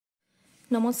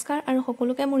নমস্কাৰ আৰু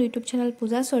সকলোকে মোৰ ইউটিউব চেনেল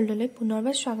পূজা চৰ্দলৈ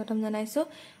পুনৰবাৰ স্বাগতম জনাইছো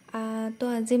তো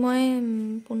আজি মই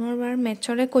পুনৰবাৰ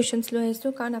মেথছৰে কোৱেশ্চনছ লৈ আহিছো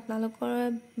কাৰণ আপোনালোকৰ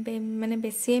মানে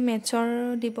বেছি মেথছৰ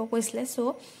দিব কৈছিলে সো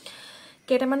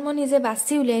কেইটামান মই নিজে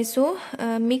বাছি উলিয়াইছো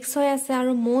মিক্স হৈ আছে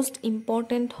আৰু মোস্ট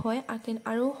ইম্পৰ্টেন্ট হয়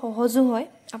আৰু সহজো হয়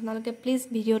আপোনালোকে প্লিজ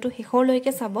ভিডিওটো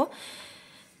শেষলৈকে চাব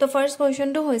তো ফাৰ্স্ট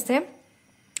কোৱেশ্চনটো হৈছে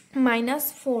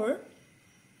 -4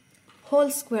 whole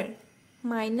square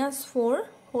 -4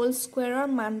 whole square or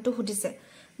মান to খুদিছে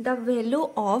the value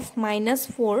of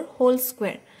 -4 whole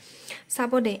square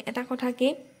সাবদে এটা কথা কি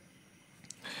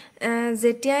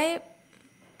যেতিয়াই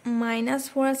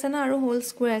 -4 আছে না আৰু whole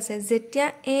square আছে যেতিয়া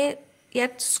এ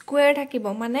ইয়াত স্কয়াৰ থাকিব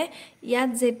মানে ইয়াত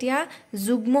যেতিয়া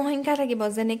যুগ্ম সংখ্যা থাকিব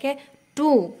যেনেকে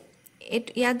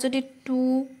 2 ইয়াত যদি 2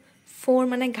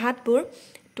 4 মানে ঘাতবোৰ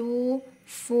 2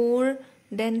 4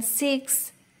 then 6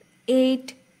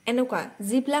 8 এনেকুৱা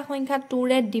জিবলা সংখ্যা 2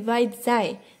 ৰে ডিভাইড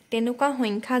যায় তেনেকুৱা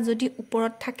সংখ্যা যদি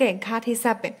ওপৰত থাকে ঘাত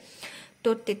হিচাপে তো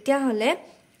তেতিয়া হলে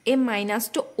এ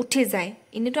মাইনাসটো উঠি যায়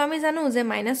ইনিটো আমি জানো যে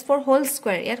 -4 হোল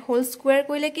স্কয়াৰ ইয়াত হোল স্কয়াৰ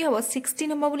কইলে কি হ'ব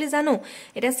 16 হ'ব বুলি জানো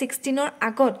এটা 16 ৰ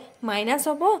আগত মাইনাস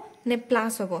হ'ব নে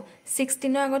প্লাস হ'ব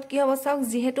 16 ৰ আগত কি হ'ব চাওক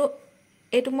যেহেতু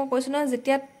এটো মই কৈছো না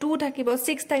যেতিয়া 2 থাকিব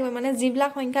 6 থাকিব মানে জিবলা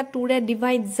সংখ্যা 2 ৰে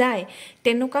ডিভাইড যায়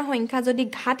তেনেকুৱা সংখ্যা যদি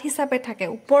ঘাত হিচাপে থাকে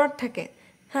ওপৰত থাকে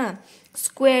হা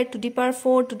square to the power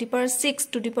 4 to the power 6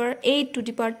 to the power 8 to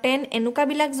the power 10 এনুকা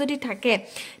বিলাক যদি থাকে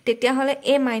তেতিয়া হলে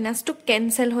a মাইনাস টু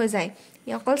ক্যান্সেল হৈ যায়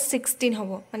ইয়াকল 16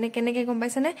 হ'ব মানে কেনেকে গম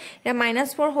পাইছানে এটা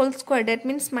 -4 whole square that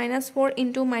means -4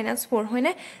 into -4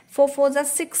 হয়নে 4 4 যা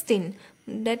 16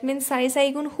 that means 4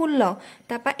 4 গুণ 16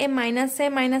 তাপা এ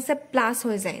মাইনাসে প্লাস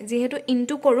হৈ যায় যেহেতু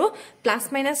ইনটু কৰো প্লাস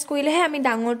মাইনাস কইলেহে আমি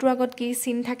ডাঙৰটো আগত কি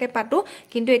চিন থাকে পাতো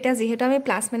কিন্তু এটা যেহেতু আমি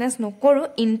প্লাস মাইনাস নকৰো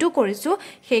ইনটু কৰিছো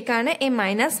সেই কাৰণে এ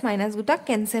মাইনাস গুটা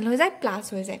ক্যান্সেল হৈ যায় প্লাস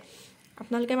হৈ যায়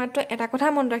আপোনালোকে মাত্ৰ এটা কথা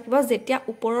মন ৰাখিব যেতিয়া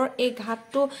ওপৰৰ এই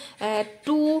ঘাতটো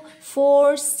 2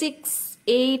 4 6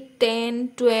 8 10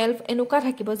 12 এনুকা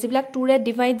থাকিব যিবিলাক 2 ৰে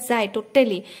ডিভাইড যায়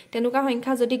টোটালি তেনুকা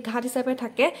সংখ্যা যদি ঘাত হিচাপে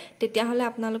থাকে তেতিয়া হলে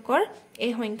আপোনালোকৰ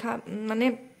এই সংখ্যা মানে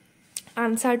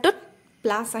আনসাৰটোত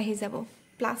প্লাস আহি যাব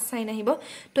প্লাস সাইন আহিব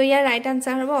তো ইয়াৰ ৰাইট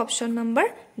আনসাৰ হ'ব অপচন নম্বৰ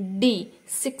ডি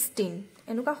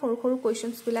 16 এনুকা সৰু সৰু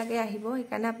কোৱেশ্চনছ বিলাকে আহিব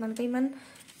একাৰণে আপোনালোকে ইমান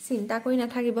চিন্তা কৰি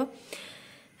নাথাকিব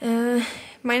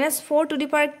 -4 to the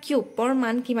power cube পৰ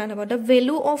মান কিমান হ'ব the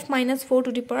value of -4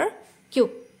 to the power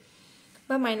cube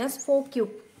বা -4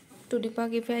 cube to the power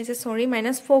cube আছে sorry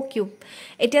 -4 cube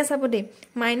এতিয়া চাব দে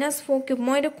 -4 cube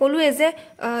মই এটা কলো যে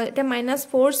এটা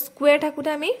 -4 স্কয়াৰ থাকুতে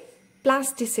আমি প্লাস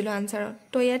দিছিলো আনসাৰ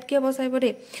তো ইয়াত কি হ'ব চাইব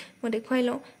দে মই দেখুৱাই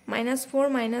লও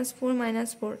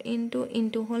 -4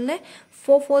 into হলে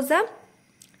 4 4 যা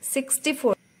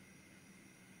 64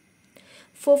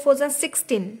 4 4 যা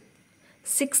 16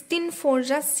 16 4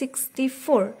 যা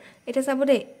 64 এটা চাব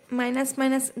দে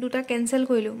মাইনাস দুটা ক্যান্সেল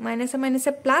কইলো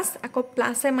মাইনাসে প্লাস আকো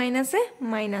প্লাসে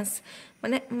মাইনাস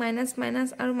মানে মাইনাস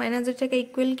আৰু মাইনাস যদি থাকে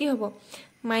ইকুৱেল কি হ'ব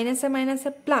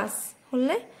মাইনাসে প্লাস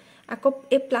হলে আকো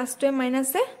এ প্লাস টো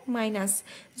মাইনাস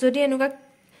যদি এনুকা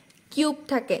কিউব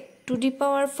থাকে টু দি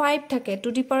পাৱাৰ 5 থাকে টু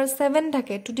দি পাৱাৰ 7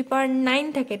 থাকে টু দি পাৱাৰ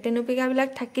 9 থাকে তেনুপিকা বিলাক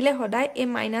থাকিলে হদাই এ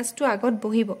মাইনাস টো আগত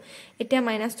বহিব এতিয়া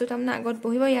মাইনাস টো তামনা আগত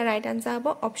বহিব ইয়াৰ ৰাইট আনসাৰ হ'ব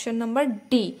অপচন নম্বৰ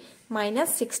ডি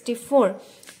 -64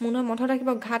 মুনৰ মথা ৰাখিব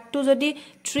ঘাতটো যদি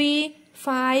 3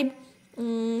 5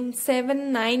 7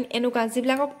 9 এনুকা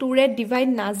জিবিলাকক 2 ৰে ডিভাইড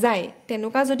না যায়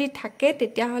তেনুকা যদি থাকে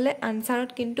তেতিয়া হলে আনসাৰত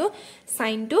কিন্তু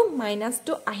সাইনটো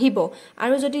মাইনাসটো আহিব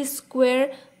আৰু যদি স্কয়াৰ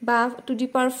বা to the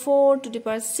power 4 to the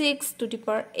power 6 to the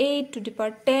power 8 to the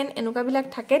power 10 এনুকা বিলাক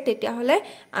থাকে তেতিয়া হলে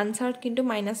আনসাৰত কিন্তু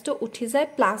মাইনাসটো উঠি যায়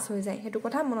প্লাস হৈ যায় হেতু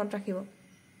কথা মনত ৰাখিব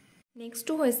নেক্সট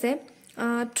টু হৈছে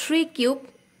 3 cube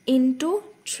into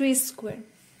 3 square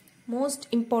most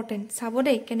important চাব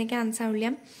দেই কেনেকে আনসাৰ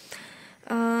উলিয়াম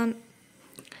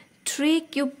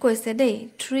 3 কিউব কৈছে দেই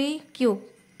 3 কিউব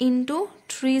into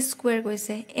 3 square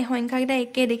কৈছে এই সংখ্যাটা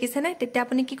একে দেখিছে নে তেতিয়া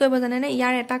আপুনি কি কৰিব জানে নে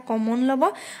ইয়াৰ এটা কমন লব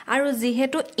আৰু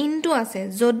যেহেতু ইনটু আছে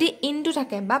যদি ইনটু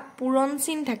থাকে বা পূৰণ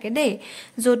চিন থাকে দেই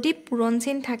যদি পূৰণ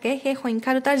চিন থাকে সেই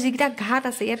সংখ্যা দুটাৰ যিটা ঘাত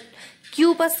আছে ইয়াত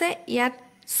কিউব আছে ইয়াত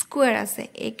স্কয়াৰ আছে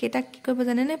একেটা কি কৰিব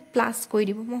জানে নে প্লাস কৰি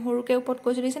দিব মই হৰুকে ওপৰত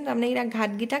কৈছো দিছেন তাৰমানে এটা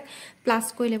ঘাত গিটাক প্লাস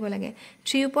কৰি লব লাগে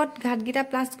 3 ওপৰত ঘাত গিটা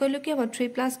প্লাস কৰিলে কি হ'ব 3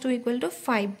 + 2 =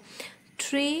 5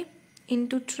 3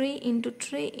 into 3 into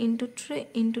 3 into 3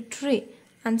 into 3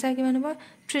 answer কিমান হ'ব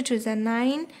 3 3 যা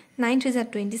 9 9 3 যা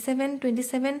 27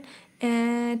 27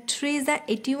 3 যা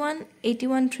 81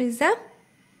 81 3 যা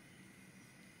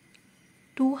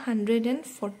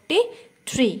 240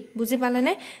 3 বুজি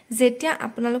পালেনে যেতিয়া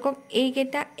আপোনালোকক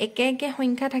এইকেইটা একে একে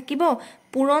সংখ্যা থাকিব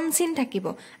পূৰণ চিন থাকিব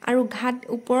আৰু ঘাত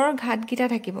ওপৰৰ ঘাতকেইটা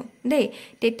থাকিব দেই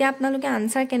তেতিয়া আপোনালোকে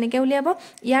আনসাৰ কেনেকৈ উলিয়াব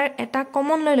ইয়াৰ এটা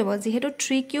কমন লৈ ল'ব যেহেতু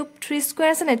 3 কিউব 3 স্কয়াৰ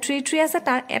আছে নে 3 3 আছে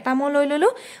তাৰ এটা মই লৈ ললো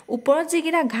ওপৰত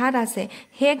যিকেইটা ঘাত আছে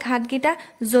সেই ঘাতকেইটা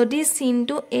যদি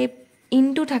চিনটো এ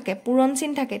ইনটু থাকে পূৰণ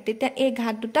চিন থাকে তেতিয়া এই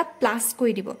ঘাত দুটা প্লাস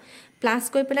কৰি দিব প্লাস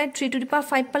কৰি পেলাই 3 টু দি পাৱাৰ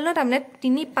 5 পালো তাৰমানে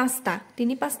 3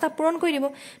 5টা পূৰণ কৰি দিব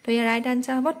তো ইয়াৰ ৰাইট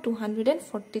আনসাৰ হ'ব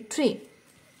 243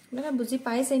 মানে বুজি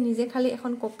পাইছে নিজে খালি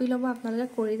এখন কপি ল'ব আপোনালোকে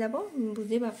কৰি যাব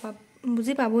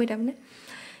বুজি পাব এটা মানে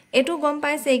এটো গম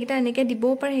পাইছে এইকেইটা এনেকৈ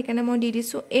দিবও পাৰে সেইকাৰণে মই দি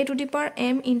দিছো a to the power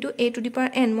m into a to the power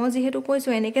n মই যেহেতু কৈছো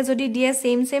এনেকৈ যদি দিয়ে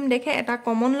সেম দেখে এটা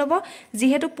কমন ল'ব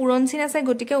যেহেতু পূৰণ চিন আছে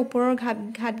গতিকে ওপৰৰ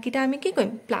ঘাতকেইটা আমি কি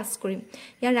কৰিম প্লাস কৰিম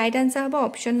ইয়াৰ ৰাইট আনসাৰ হ'ব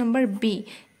option number B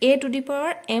a to the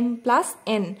power m plus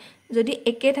n যদি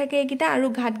একে থাকে এইকেইটা আৰু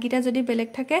ঘাতকেইটা যদি বেলেগ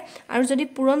থাকে আৰু যদি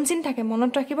পূৰণ চিন থাকে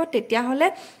মনত ৰাখিব তেতিয়া হলে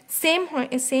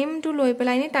সেম টু লৈ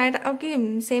পেলাই নি তাৰ কি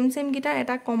সেম গিটাৰ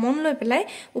এটা কমন লৈ পেলাই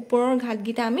ওপৰৰ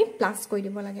ঘাতকেইটা আমি প্লাস কৰি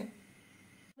দিব লাগে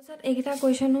তাৰপিছত এইকেইটা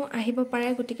কোৱেশ্চনো আহিব পাৰে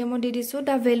গতিকে মই দি দিছো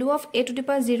দা value of a to the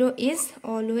power 0 is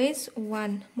always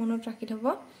 1 মনত ৰাখি থব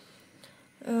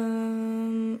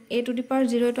a টু দি পাৱাৰ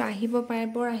 0 টো আহিব পাৰে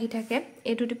বৰ আহি থাকে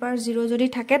a টু দি পাৱাৰ 0 যদি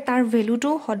থাকে তাৰ ভ্যালুটো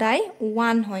সদায়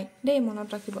 1 হয় দেই মনত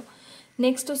ৰাখিব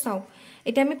নেক্সট তো চাও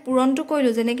এটা আমি পূৰণটো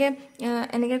কইলো যেনেকে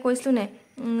এনেকে কৈছিলো নে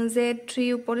যে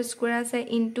 3 ওপৰ স্কয়াৰ আছে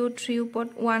ইনটু 3 ওপৰ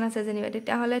 1 আছে যেনিবা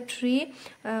তেতিয়া হলে 3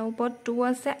 ওপৰ 2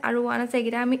 আছে আৰু 1 আছে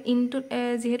এগিটা আমি ইনটু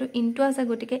যেহেতু ইনটু আছে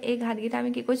গতিকে এই ঘাতগিটা আমি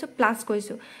কি কৈছো প্লাস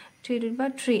কৈছো 3 টু দি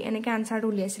পাৱাৰ 3 এনেকে আনসাৰটো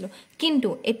উলিয়াইছিলো কিন্তু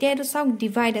এতিয়া এটো চাওক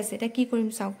ডিভাইড আছে এটা কি কৰিম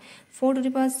চাওক 4 টু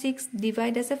দি পাৱাৰ 6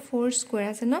 ডিভাইড আছে 4 স্কয়াৰ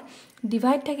আছে ন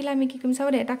ডিভাইড থাকিলে আমি কি কৰিম চাও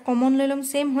এটা কমন লৈ লম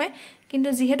সেম হয় কিন্তু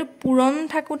যেহেতু পূৰণ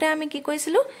থাকুতে আমি কি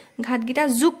কৈছিলো ঘাতগিটা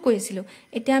যোগ কৰিছিলো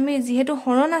এতিয়া আমি যেহেতু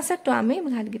হৰণ আছে তো আমি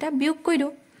ঘাতগিটা বিয়োগ কৰি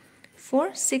দিও 4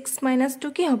 6 - 2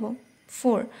 কি হ'ব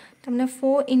 4 তাৰমানে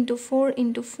 4 into 4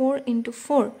 into 4 into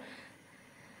 4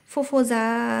 4 4 जा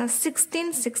 16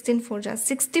 16 4 जा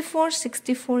 64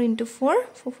 64 into 4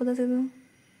 4 4 जा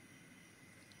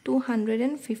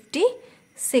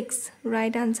 256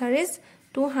 right answer is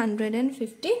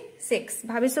 256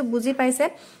 ভাবিছো বুজি পাইছে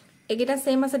এগিটা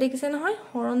সেম আছে দেখিছে নহয়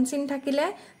হৰণ চিন থাকিলে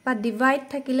বা ডিভাইড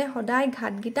থাকিলে সদায়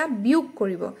ঘাতগিটা বিয়োগ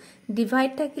কৰিব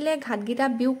ডিভাইড থাকিলে ঘাতগিটা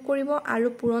বিয়োগ কৰিব আৰু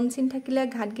পূৰণ চিন থাকিলে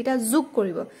ঘাতগিটা যোগ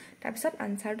কৰিব তাৰ পিছত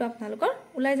আনসাৰটো আপোনালোকৰ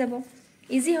উলাই যাব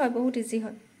ইজি হয় বহুত ইজি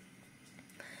হয়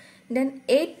দেন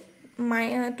 8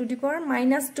 টু দি পাৱাৰ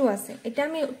 -2 আছে এটা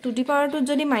আমি টু দি পাৱাৰটো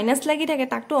যদি মাইনাস লাগি থাকে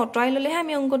তাকটো অটৰাই ললেহে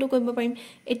আমি অংকটো কৰিব পাৰিম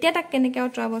এতিয়া তাক কেনেকৈ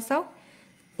অটৰাব চাও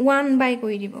 1 বাই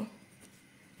কৰি দিব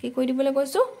কি কৰি দিবলৈ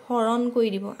কৈছো হৰণ কৰি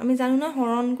দিব আমি জানো না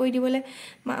হৰণ কৰি দিবলৈ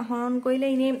হৰণ কৰিলে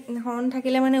ইনে হৰণ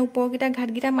থাকিলে মানে ওপৰকিটা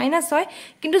ঘাতগিটা মাইনাস হয়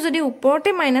কিন্তু যদি ওপৰতে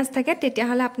মাইনাস থাকে তেতিয়া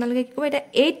হলে আপোনালোকে কি কৰিব এটা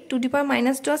 8 টু দি পাৱাৰ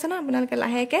 -2 আছে না আপোনালোকে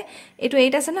লাহেকে এটো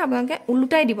 8 আছে না আপোনালোকে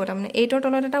উল্টাই দিব তাৰমানে 8 ৰ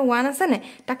তলত এটা 1 আছে নে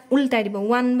তাক উল্টাই দিব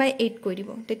 1/8 কৰি দিব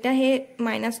তেতিয়া হে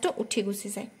মাইনাসটো উঠি গুছি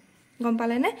যায় গম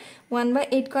পালে নে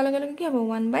 1/8 কা লগে লগে কি হ'ব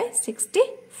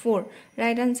 1/64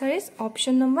 right answer is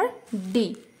option number D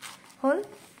hall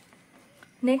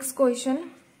Next question.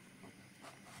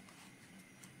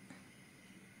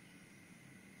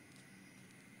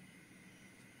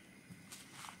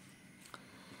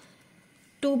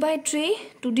 Two by 3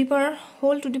 to the power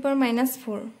whole to the power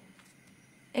 -4.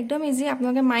 एकदम इजी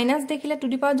আপোনালোকে মাইনাস দেখিলে টু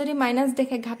দি পাৱাৰ যদি মাইনাস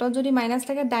দেখে ঘাতত যদি মাইনাস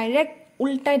থাকে ডাইৰেক্ট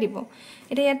উল্টাই দিব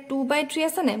এটা ইয়াত 2/3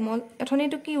 আছে নে মই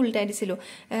এথনিটো কি উল্টাই দিছিলো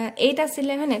 8 আছিল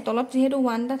হনে তলত যেহেতু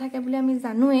 1 টা থাকে বুলি আমি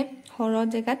জানোৱে হৰৰ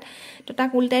জেগাত তো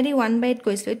তাক উল্টাই দি 1/8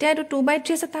 কৈছিলো এতিয়া এটো 2/3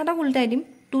 আছে তাক উল্টাই দিম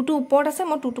 2 টো ওপৰত আছে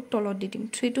মই 2 টোক তলত দি দিম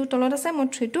 3 টো তলত আছে মই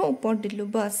 3 টো ওপৰত দিলো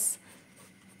বাস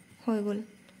হৈ গল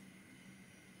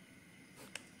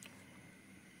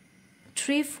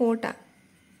 3 4 টা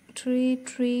 3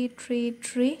 3 3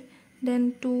 3 then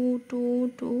 2 2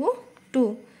 2 2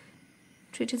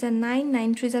 3 is a 9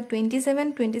 9 3 is a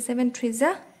 27 27 3 is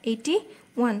a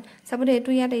 81 suppose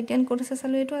etu yat 18 code আছে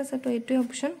চালো এটো আছে তো এটো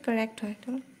অপচন কারেক্ট হয় তো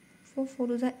 4 4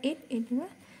 is a 8 8 is a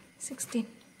 16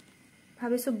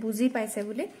 ভাবিছো বুজি পাইছে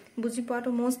বুলি বুজি পোৱাটো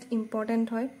মোস্ট ইম্পৰ্টেন্ট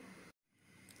হয়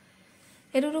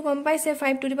এটো তো গম পাইছে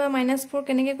 5 টু দি পাৱাৰ -4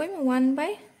 কেনেকৈ কৰিম 1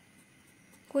 বাই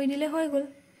কৈ দিলে হৈ গল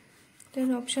তো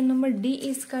option number D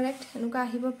is correct এনুকা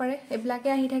আহিব পাৰে এবলাকে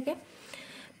আহি থাকে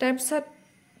তাৰ পিছত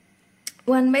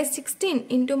 1/16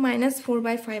 into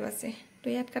 -4/5 আছে তো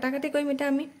ইয়াত কাটাকাটি কৰিম এটা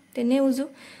আমি তেনে উজু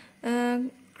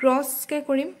ক্ৰস কে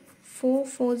কৰিম 4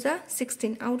 4 যা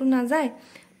 16 আউটো না যায়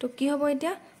তো কি হ'ব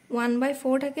এতিয়া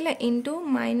 1/4 থাকিলে into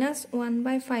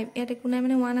 -1/5 ইয়াতে কোনাই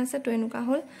মানে 1 আছে তো এনুকা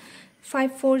হল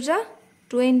 5 4 যা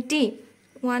 20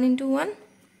 1 into 1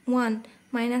 1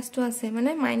 minus 2 আছে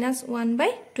মানে minus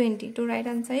 1/20 তো right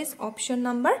answer is option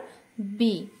number B.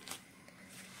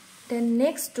 Then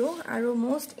next to আৰু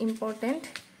most important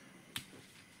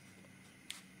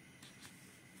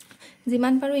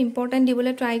যিমান পাৰো important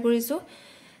দিবলৈ try কৰিছো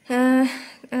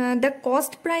the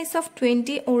cost price of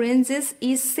 20 oranges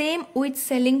is same with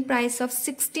selling price of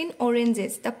 16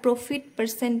 oranges the profit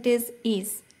percentage is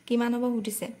কিমান হ'ব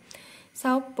সুধিছে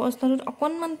চাও প্ৰশ্নটোত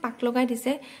অকনমান পাক লগাই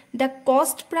দিছে the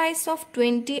cost price of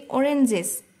 20 oranges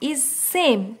is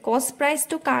same cost price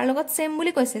to কাৰ লগত same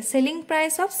বুলি কৈছে selling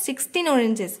price of 16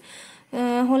 oranges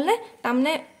হলে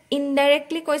তামনে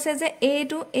indirectly কৈছে যে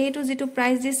এইটো যেটো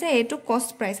প্রাইস দিছে এইটো cost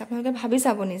price আপোনালোকে ভাবি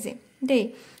চাব নিজে দেই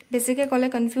বেসিকে কলে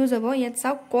কনফিউজ হ'ব ইয়াত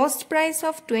চাও cost price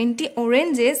of 20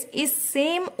 oranges is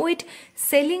same with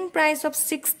selling price of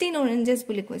 16 oranges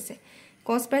বুলি কৈছে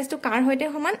cost price to কাৰ হৈতে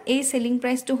সমান এই selling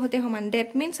price to হতে সমান that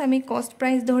means আমি cost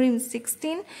price ধৰিম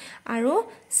 16 আৰু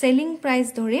selling price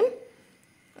ধৰিম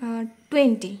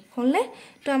 20 হলে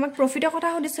তো আমাক প্ৰফিটৰ কথা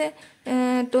হদিছে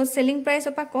তো selling price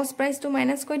অপা cost price to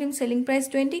minus কৰি দিম selling price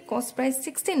 20 cost price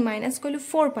 16 minus কৰিলো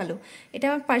 4 পালো এটা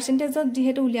আমাক পার্সেন্টেজত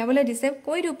যেহেতু উলিয়াবলৈ দিছে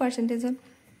কৈ দিও পার্সেন্টেজত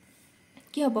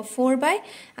কি হ'ব 4 বাই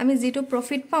আমি যেটো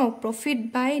প্রফিট পাও প্রফিট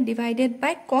বাই ডিভাইডেড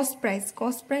বাই cost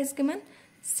price কিমান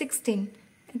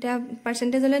 16 এটা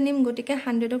পার্সেন্টেজলৈ নিম গটিকে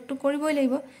 100 ক টু কৰিবই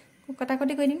লাগিব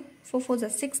কটাকটি কৰি দিম 4 4 যা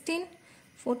 16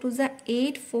 4 2 যা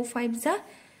 8 4 5 যা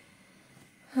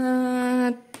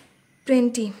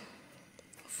 20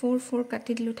 4 4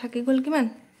 কাটি দিলু থাকি গল কিমান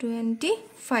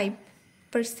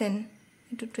 25%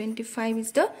 into 25 is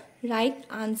the right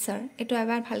answer এটো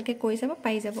এবাৰ ভালকে কৈ যাব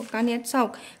পাই যাব কাৰণ ইয়াত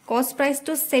চাওক cost price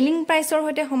to selling price ৰ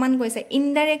হৈতে সমান কৈছে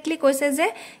indirectly কৈছে যে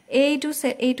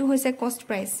এইটো হৈছে cost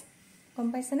price কম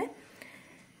পাইছে নে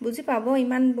বুজি পাবো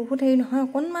ইমান বহুত হেই নহয়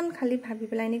অকনমান খালি ভাবি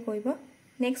পেলাইনি কইব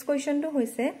নেক্সট কোৱেশ্চনটো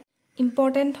হৈছে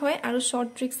important হয় আৰু short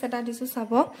tricks এটা দিছো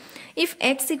চাব if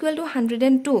x equal to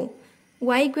 102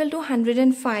 y equal to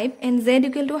 105 and z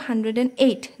equal to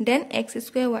 108 then x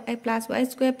square y plus y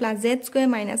square plus z square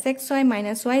minus xy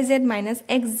minus yz minus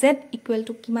xz equal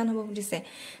to কিমান হ'ব বুজিছে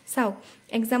চাও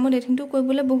এক্সামত এথিনটো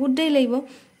কইবলে বহুত দেই লাগিব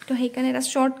তো হেইকানে এটা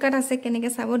শর্টকাট আছে কেনেকে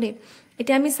চাব দে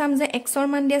এটা আমি সাম যে x ৰ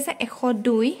মান দি আছে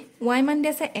 102 y মান দি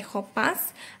আছে 105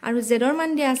 আৰু z ৰ মান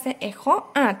দি আছে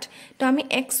 108 তো আমি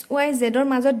x y z ৰ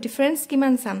মাজত ডিফারেন্স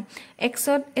কিমান সাম x ত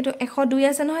এটো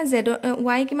 102 আছে নহয় z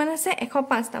y কিমান আছে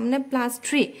 105 তাৰমানে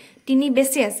 +3 তিনি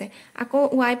বেছি আছে আকৌ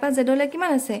y পা z লৈ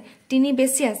কিমান আছে তিনি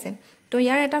বেছি আছে তো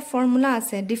ইয়াৰ এটা ফৰ্মুলা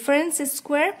আছে ডিফাৰেন্স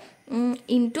স্কয়াৰ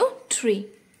ইনটু 3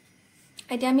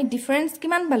 এটা আমি ডিফারেন্স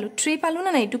কিমান পালো 3 পালো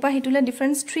না নাই টু পা হিতুলে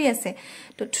ডিফারেন্স 3 আছে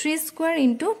তো 3 স্কয়ার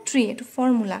ইনটু 3 এটো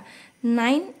ফর্মুলা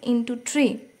 9 ইনটু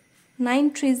 3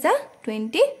 9 3 যা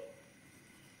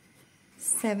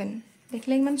 27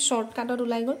 দেখলে ইমান শর্টকাটত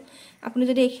উলাই গল আপুনি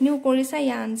যদি এখিনিও কৰিছা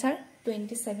ইয়া আনসার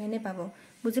 27 এ পাবো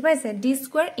বুজি পাইছে d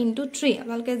square into 3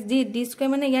 আপোনালকে d square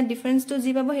মানে ইয়া ডিফারেন্স তো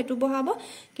জি পাবো হেতু বহাবো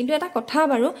কিন্তু এটা কথা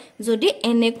বাৰু যদি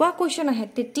এনেকুৱা কোৱেশ্চন আহে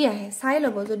তেতিয়া আহে চাই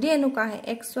লব যদি এনেকুৱা আহে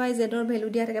x y z ৰ ভ্যালু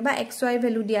দিয়া থাকে বা x y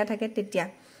ভ্যালু দিয়া থাকে তেতিয়া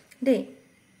দে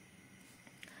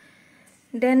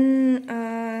দেন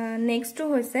নেক্সট টু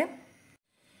হৈছে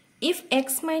if x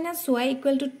minus y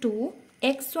equal to 2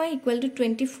 xy equal to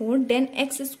 24 then x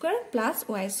square plus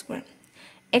y square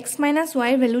x minus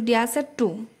y value দিয়া আছে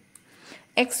 2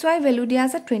 xy value দিয়া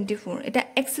আছে 24 এটা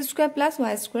x square plus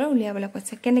y square উলিয়াবলে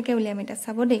কৈছে কেনেকে উলিয়াম এটা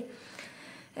চাব দে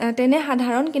তেনে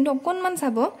সাধাৰণ কিন্তু অকনমান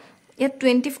চাব ইয়া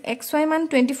 20 xy মান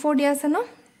 24 দিয়া আছে ন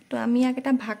তো আমি ইয়াক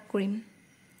এটা ভাগ কৰিম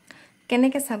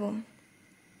কেনেকে চাব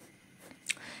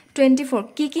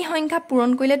 24 কি সংখ্যা পূৰণ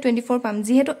কৰিলে 24 পাম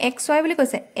যেহেতু xy বুলি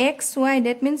কৈছে xy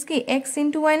that means কি x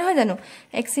into y নহয় জানো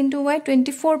x into y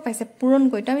 24 পাইছে পূৰণ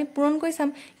কৰি তো আমি পূৰণ কৰি চাম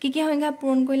কি সংখ্যা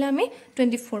পূৰণ কৰিলে আমি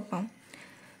 24 পাম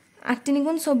 8 3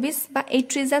 গুণ 24 বা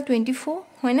 8 3 যা 24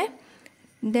 হয় না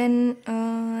দেন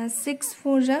 6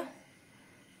 4 যা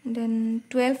দেন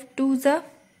 12 2 যা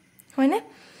হয় না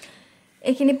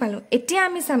এখিনি পালো এতিয়া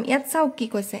আমি সাম ইয়াত চাও কি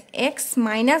কৈছে x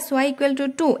minus y equal to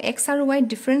 2 x আৰু y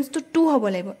ডিফারেন্স to 2 হ'ব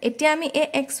লাগিব এতিয়া আমি এই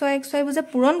x y বুজে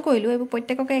পূৰণ কৰিলো এই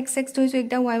প্ৰত্যেককে x x ধৰিছো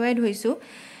একটা y y ধৰিছো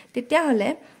তেতিয়া হলে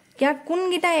কিয়া কোন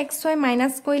গিটা x y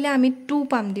মাইনাস কৰিলে আমি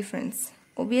 2 পাম ডিফারেন্স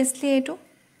obviously এটো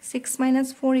 6 minus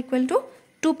 4 equal to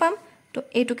 2 পাম তো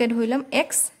এটোকে ধৰিলাম x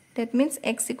that means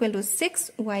x equal to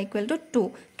 6 y equal to 2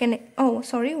 কেনে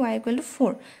sorry y equal to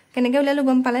 4 কেনেকে উলালো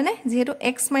গম পালে না যেহেতু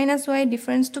x minus y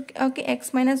difference two okay x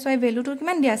minus y value two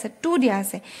কিমান দিয়া আছে 2 দিয়া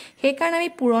আছে সেই কাৰণ আমি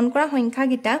পূৰণ কৰা সংখ্যা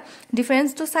গিটা ডিফাৰেন্স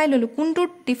টু চাই ললো কোনটো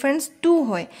ডিফাৰেন্স 2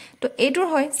 হয় তো এটোৰ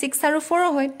হয় 6 আৰু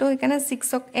 4 হয় তো একানে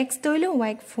 6 ক x ধইলো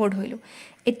y ক 4 ধইলো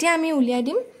এতিয়া আমি উলিয়াই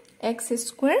দিম x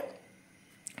square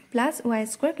plus y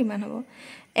square কিমান হ'ব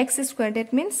x square that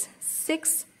means 6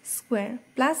 square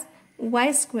plus y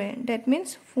square, that means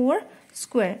 4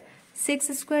 square. 6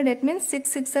 square, that means 6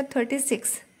 6 are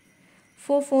 36.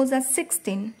 4 4 are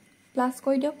 16. Plus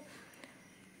koi diok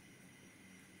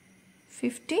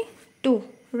 52.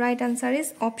 Right answer is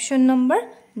option number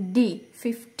D,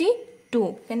 52.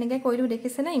 Keneke koidu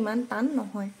dekhise na iman tan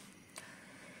nohoy.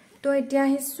 To etia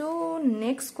hisu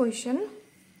next question.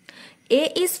 A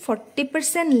is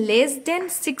 40% less than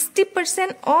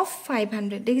 60% of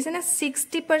 500. Dekhise na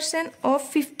 60% of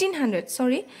 1500.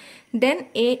 Sorry. Then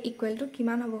A equal to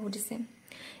kiman hobo hodise.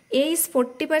 A is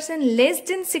 40% less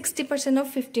than 60% of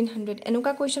 1500.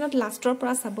 Enuka question at last or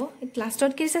pora sabo. It last or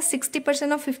ki is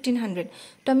 60% of 1500.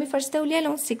 To ami first uliai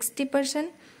lo 60%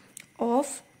 of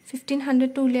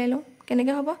 1500 to uliai lo.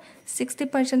 Keneke hobo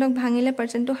 60% ok bhangile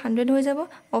percent to 100 hoi jabo.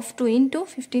 Of 2 into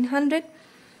 1500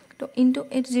 to into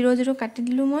 800 kati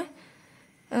dilu moi.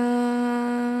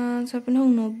 So apno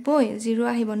 90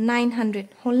 0 ahibo 900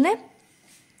 holne.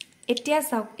 Etia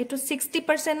sauk eto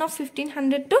 60% of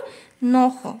 1500 to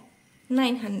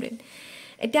 900.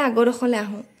 Etia agor khole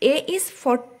ahu. A is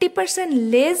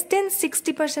 40% less than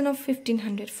 60% of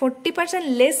 1500.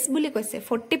 40% less buli koise.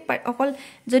 40 okol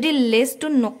jodi less to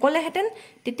nokole heten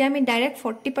tetia ami direct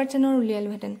 40% or ulialu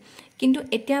heten. Kintu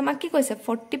etia ama ki koise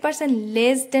 40%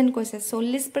 less than koise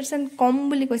 40% kom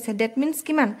buli koise. That means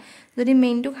kiman jodi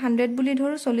main to 100 buli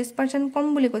dhoru 40%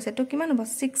 kom buli koise to kiman hobo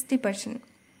 60%.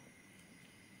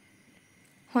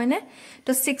 হয় না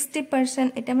তো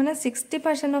 60% এটা মানে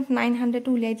 60% of 900 to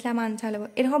উলিয়াই দিলা মান চালব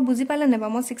এর হব বুজি পালে নেবা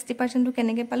মই 60% তো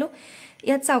কেনেকে পালো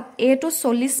ইয়াত চাও এ তো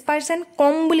 40%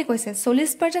 কম বুলি কৈছে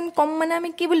 40% কম মানে আমি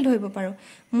কি বুলি ধৰিব পাৰো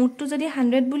মুটটো যদি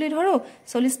 100 বুলি ধৰো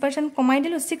 40% কমাই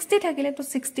দিলো 60 থাকিলে তো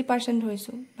 60%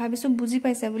 ধৰিছো ভাবিছো বুজি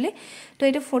পাইছে বুলি তো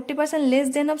এটা 40% less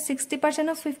than of 60%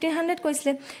 of 1500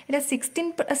 কৈছিলে এটা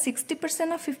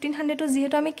 60% of 1500 তো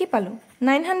যেহেতু আমি কি পালো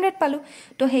 900 পালো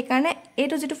তো সেই কাৰণে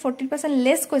এটো যেটো 40%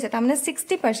 less কৈছে তা মানে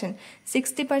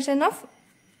 60% of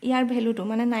ইয়াৰ ভ্যালু তো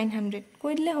মানে 900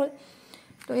 কই দিলে হল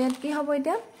তো ইয়াত কি হ'ব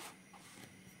এটা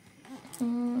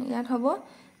ইয়াত হ'ব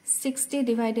 60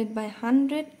 divided by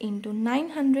 100 into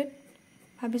 900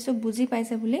 ভাবিছো বুজি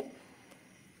পাইছে বুলি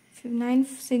 9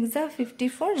 6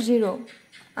 54 0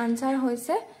 answer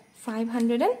হৈছে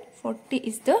 540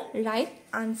 is the right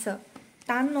answer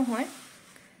টান নহয়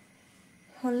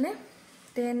হলনে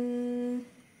then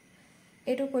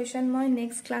এটো কোৱেশ্চন মই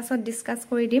নেক্সট ক্লাছত ডিসকাস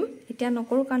কৰি দিম এতিয়া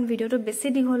নকৰো কাৰণ ভিডিওটো বেছি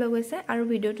দীঘল হৈ গৈছে আৰু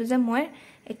ভিডিওটো যে মই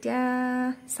এতিয়া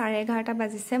 11:30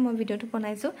 বাজিছে মই ভিডিওটো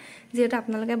বনাইছো যেটা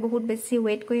আপোনালোকে বহুত বেছি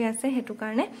ওয়েট কৰি আছে হেতু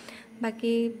কাৰণে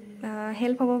বাকি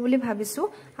হেল্প হ'ব বুলি ভাবিছো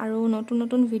আৰু নতুন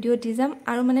নতুন ভিডিও দি যাম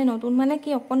আৰু মানে নতুন মানে কি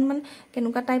অকনমান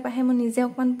কেনুকা টাইপ আহে মই নিজে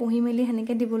অকমান পঢ়ি মেলি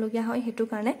হেনেকে দিব লগিয়া হয় হেতু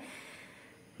কাৰণে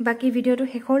বাকি ভিডিওটো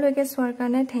শেষৰ লৈকে চোৱাৰ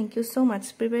কাৰণে থ্যাংক ইউ সো মাচ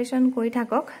প্ৰিপাৰেচন কৰি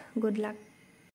থাকক গুড লাক